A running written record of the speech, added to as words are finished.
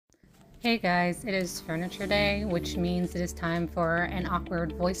Hey guys, it is furniture day, which means it is time for an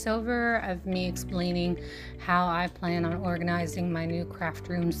awkward voiceover of me explaining how I plan on organizing my new craft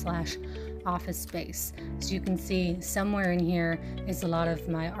room slash office space. As you can see, somewhere in here is a lot of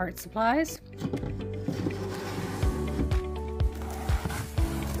my art supplies.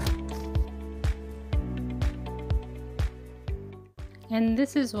 And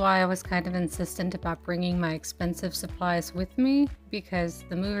this is why I was kind of insistent about bringing my expensive supplies with me, because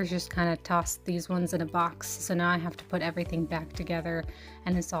the movers just kind of tossed these ones in a box, so now I have to put everything back together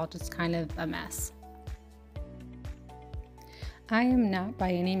and it's all just kind of a mess. I am not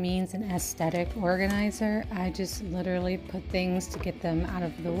by any means an aesthetic organizer. I just literally put things to get them out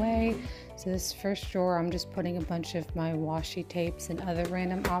of the way. So this first drawer, I'm just putting a bunch of my washi tapes and other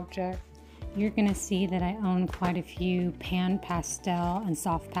random objects. You're gonna see that I own quite a few pan pastel and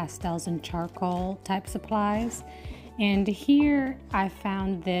soft pastels and charcoal type supplies. And here I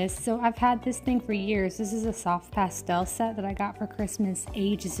found this. So I've had this thing for years. This is a soft pastel set that I got for Christmas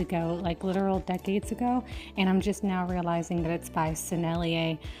ages ago, like literal decades ago. And I'm just now realizing that it's by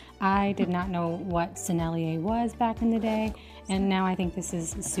Sennelier. I did not know what Sennelier was back in the day. And now I think this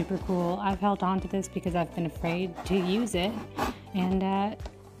is super cool. I've held on to this because I've been afraid to use it. And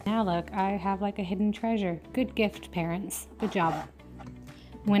now look, I have like a hidden treasure. Good gift, parents. Good job.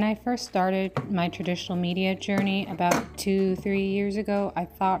 When I first started my traditional media journey about 2-3 years ago, I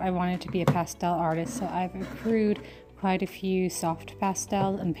thought I wanted to be a pastel artist, so I've accrued quite a few soft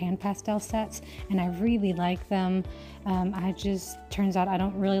pastel and pan pastel sets, and I really like them. Turns out I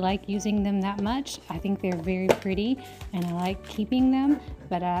don't really like using them that much. I think they're very pretty and I like keeping them,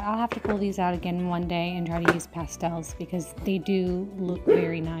 but I'll have to pull these out again one day and try to use pastels because they do look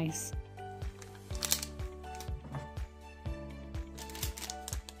very nice.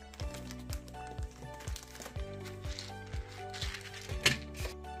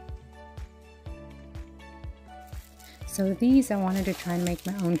 So these I wanted to try and make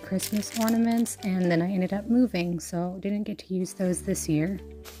my own Christmas ornaments, and then I ended up moving, so didn't get to use those this year.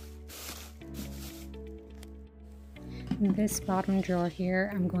 This bottom drawer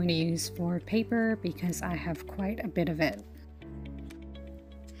here I'm going to use for paper because I have quite a bit of it.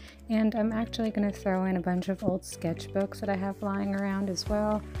 And I'm actually going to throw in a bunch of old sketchbooks that I have lying around as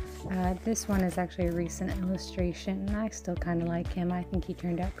well. This one is actually a recent illustration, and I still kind of like him. I think he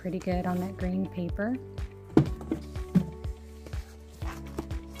turned out pretty good on that green paper.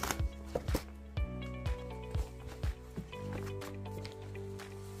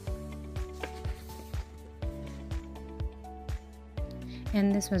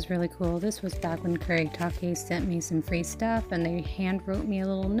 And this was really cool. This was back when Craig Take sent me some free stuff, and they hand wrote me a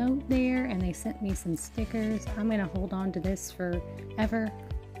little note there, and they sent me some stickers. I'm gonna hold on to this forever.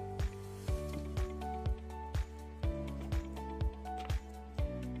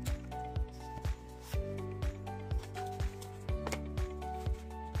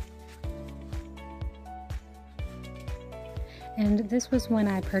 And this was when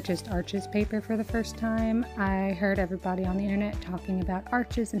I purchased Arches paper for the first time. I heard everybody on the internet talking about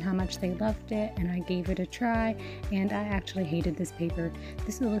Arches and how much they loved it, and I gave it a try, and I actually hated this paper.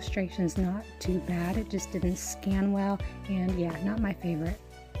 This illustration's not too bad, it just didn't scan well, and yeah, not my favorite.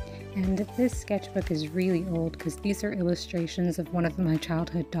 And this sketchbook is really old because these are illustrations of one of my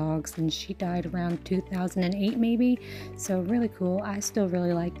childhood dogs, and she died around 2008 maybe, so really cool. I still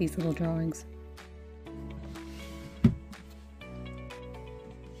really like these little drawings.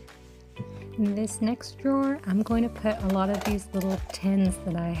 In this next drawer, I'm going to put a lot of these little tins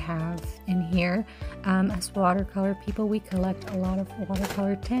that I have in here. As watercolor people, we collect a lot of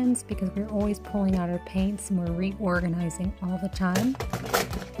watercolor tins because we're always pulling out our paints and we're reorganizing all the time.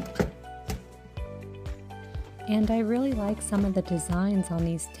 And I really like some of the designs on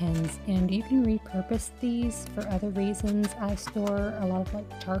these tins, and you can repurpose these for other reasons. I store a lot of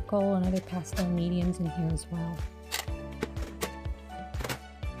like charcoal and other pastel mediums in here as well.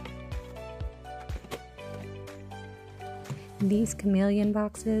 These chameleon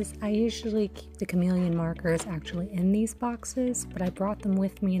boxes, I usually keep the chameleon markers actually in these boxes, but I brought them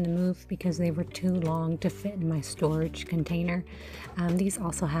with me in the move because they were too long to fit in my storage container. These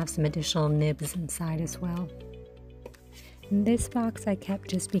also have some additional nibs inside as well. This box I kept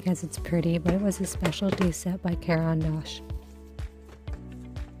just because it's pretty, but it was a specialty set by Caran d'Ache.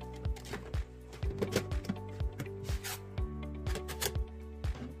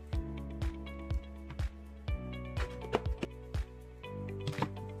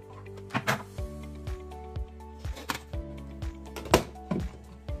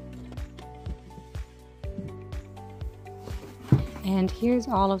 And here's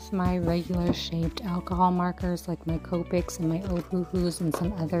all of my regular shaped alcohol markers like my Copics and my Ohuhus and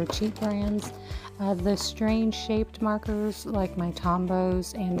some other cheap brands. The strange shaped markers like my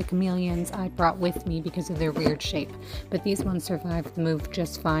Tombos and the Chameleons I brought with me because of their weird shape, but these ones survived the move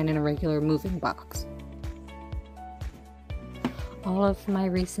just fine in a regular moving box. All of my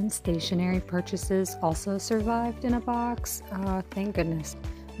recent stationery purchases also survived in a box. Thank goodness.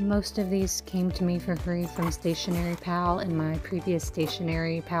 Most of these came to me for free from Stationery Pal in my previous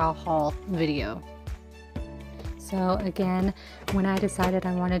Stationery Pal haul video. So again, when I decided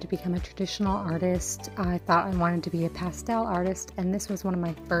I wanted to become a traditional artist, I thought I wanted to be a pastel artist, and this was one of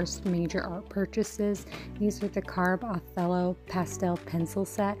my first major art purchases. These are the Carb Othello pastel pencil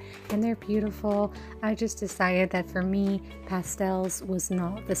set, and they're beautiful. I just decided that for me, pastels was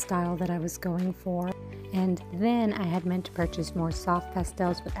not the style that I was going for. And then I had meant to purchase more soft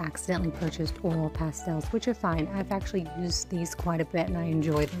pastels, but accidentally purchased oil pastels, which are fine. I've actually used these quite a bit and I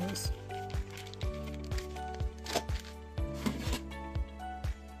enjoy those.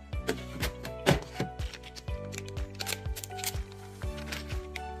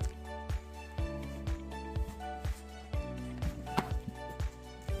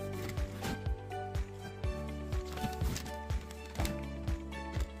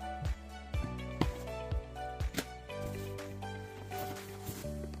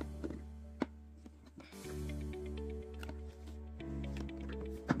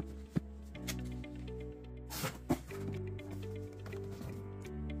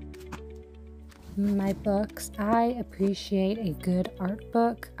 My books. I appreciate a good art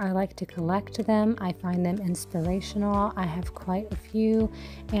book. I like to collect them. I find them inspirational. I have quite a few,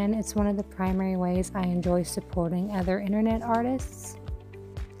 and it's one of the primary ways I enjoy supporting other internet artists.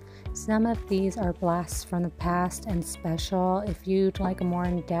 Some of these are blasts from the past and special. If you'd like a more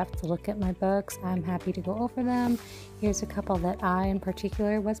in-depth look at my books, I'm happy to go over them. Here's a couple that I in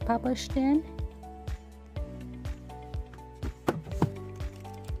particular was published in.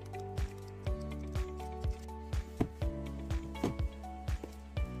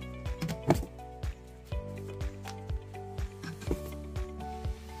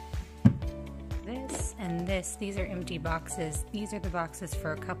 These are empty boxes. These are the boxes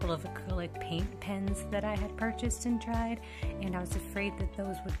for a couple of acrylic paint pens that I had purchased and tried, and I was afraid that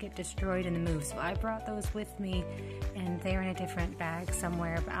those would get destroyed in the move, so I brought those with me, and they're in a different bag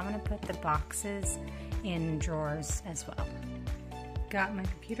somewhere, but I'm going to put the boxes in drawers as well. Got my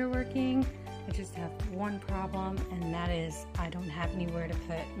computer working. I just have one problem, and that is I don't have anywhere to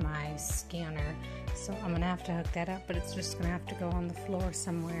put my scanner, so I'm going to have to hook that up, but it's just going to have to go on the floor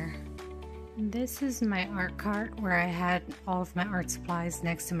somewhere. This is my art cart where I had all of my art supplies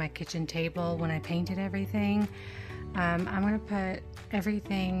next to my kitchen table when I painted everything. I'm going to put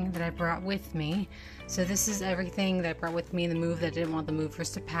everything that I brought with me. So this is everything that I brought with me in the move that I didn't want the movers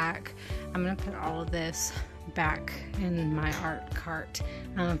to pack. I'm going to put all of this back in my art cart.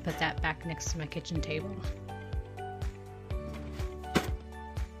 I'm going to put that back next to my kitchen table.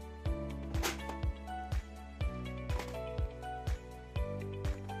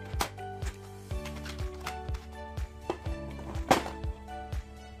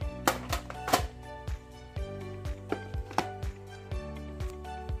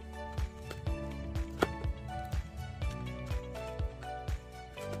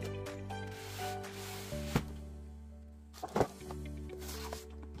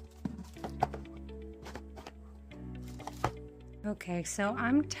 Okay, so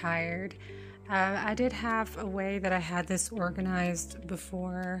I'm tired. I did have a way that I had this organized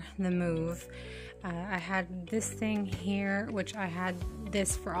before the move. I had this thing here, which I had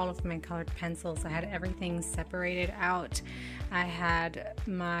this for all of my colored pencils. I had everything separated out. I had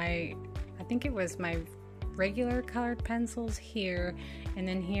my, I think it was my regular colored pencils here, and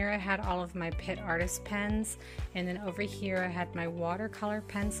then here I had all of my Pitt Artist pens, and then over here I had my watercolor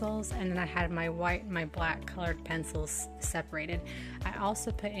pencils, and then I had my white and my black colored pencils separated. I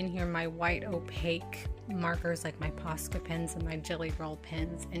also put in here my white opaque markers like my Posca pens and my Jelly Roll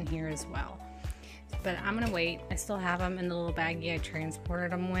pens in here as well. But I'm gonna wait. I still have them in the little baggie I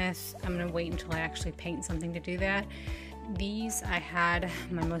transported them with. I'm gonna wait until I actually paint something to do that. These I had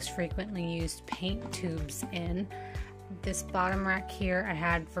my most frequently used paint tubes in. This bottom rack here I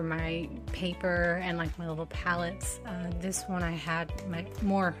had for my paper and like my little palettes. This one I had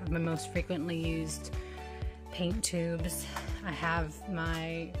more of my most frequently used paint tubes. I have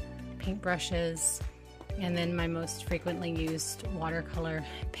my paint brushes, and then my most frequently used watercolor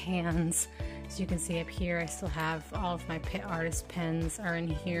pans. As you can see up here, I still have all of my Pitt Artist pens are in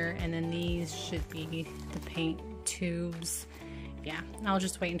here, and then these should be the paint tubes. Yeah, I'll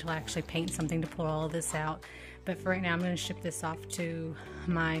just wait until I actually paint something to pull all of this out. But for right now, I'm going to ship this off to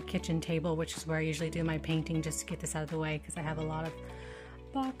my kitchen table, which is where I usually do my painting, just to get this out of the way because I have a lot of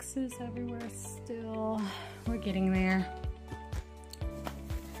boxes everywhere still. We're getting there.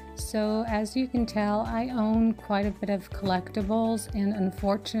 So as you can tell, I own quite a bit of collectibles, and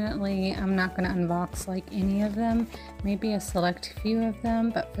unfortunately I'm not going to unbox like any of them, maybe a select few of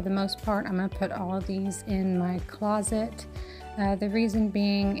them, but for the most part I'm going to put all of these in my closet. The reason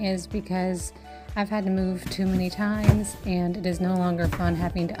being is because I've had to move too many times and it is no longer fun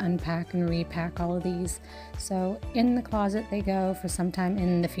having to unpack and repack all of these. So in the closet they go for some time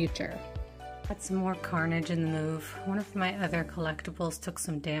in the future. Got some more carnage in the move. One of my other collectibles took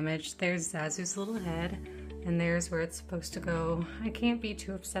some damage. There's Zazu's little head, and there's where it's supposed to go. I can't be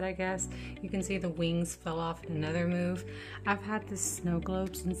too upset, I guess. You can see the wings fell off in another move. I've had this snow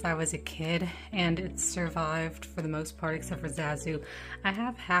globe since I was a kid, and it's survived for the most part except for Zazu. I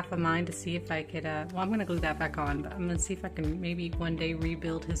have half of mine to see if I could, well, I'm gonna glue that back on, but I'm gonna see if I can maybe one day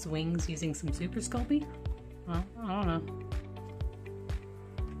rebuild his wings using some Super Sculpey. Well, I don't know.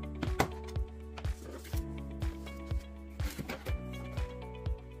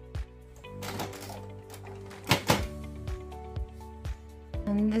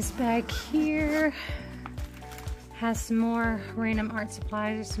 And this bag here has some more random art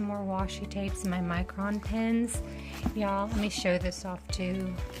supplies. There's some more washi tapes and my micron pens. Y'all, let me show this off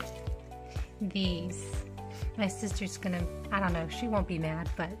too. These. My sister's gonna, I don't know, she won't be mad,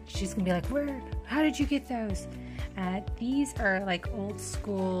 but she's gonna be like, how did you get those? These are like old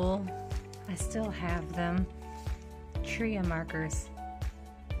school, I still have them, Tria markers.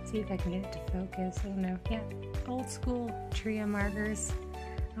 See if I can get it to focus. I don't know. Yeah, old school Tria markers.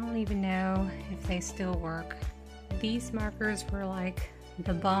 I don't even know if they still work. These markers were like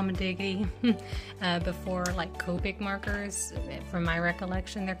the bomb diggity before like Copic markers, from my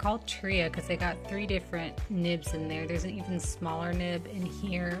recollection. They're called Tria because they got 3 different nibs in there. There's an even smaller nib in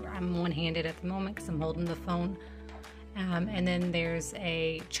here. I'm one-handed at the moment because I'm holding the phone. And then there's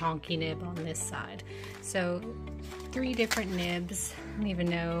a chonky nib on this side. So 3 different nibs. I don't even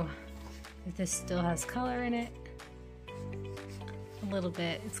know if this still has color in it. A little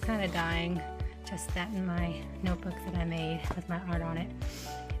bit. It's kind of dying. Just that in my notebook that I made with my art on it.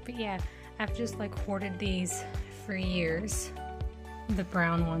 But yeah, I've just like hoarded these for years. The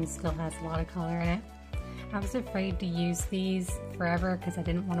brown one still has a lot of color in it. I was afraid to use these forever because I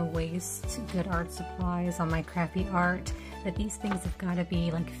didn't want to waste good art supplies on my crappy art. But these things have got to be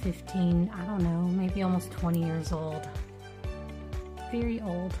like 15, I don't know, maybe almost 20 years old. Very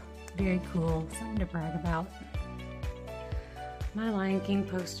old, very cool, something to brag about. My Lion King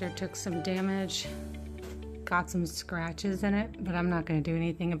poster took some damage, got some scratches in it, but I'm not going to do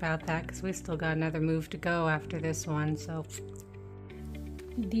anything about that because we still got another move to go after this one. So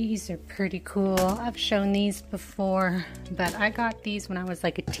these are pretty cool. I've shown these before, but I got these when I was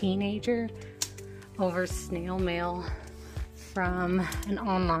like a teenager over snail mail from an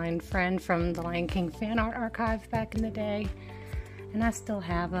online friend from the Lion King fan art archive back in the day, and I still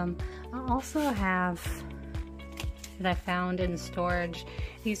have them. I also have that I found in storage.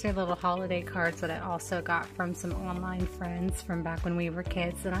 These are little holiday cards that I also got from some online friends from back when we were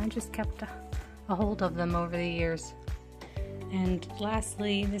kids, and I just kept a hold of them over the years. And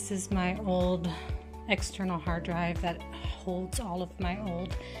lastly, this is my old external hard drive that holds all of my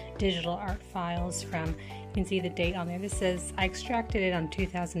old digital art files from, you can see the date on there. This says I extracted it on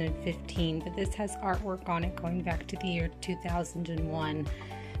 2015, but this has artwork on it going back to the year 2001.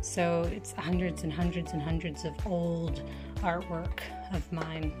 So it's hundreds and hundreds and hundreds of old artwork of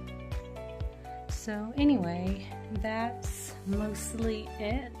mine. So anyway, that's mostly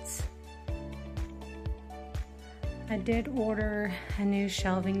it. I did order a new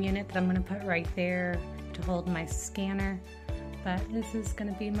shelving unit that I'm going to put right there to hold my scanner, but this is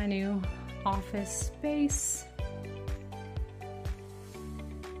going to be my new office space.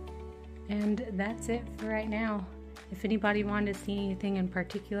 And that's it for right now. If anybody wanted to see anything in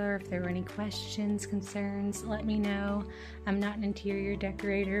particular, if there were any questions, concerns, let me know. I'm not an interior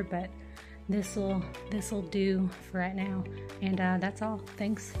decorator, but this'll do for right now. And that's all.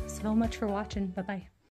 Thanks so much for watching. Bye-bye.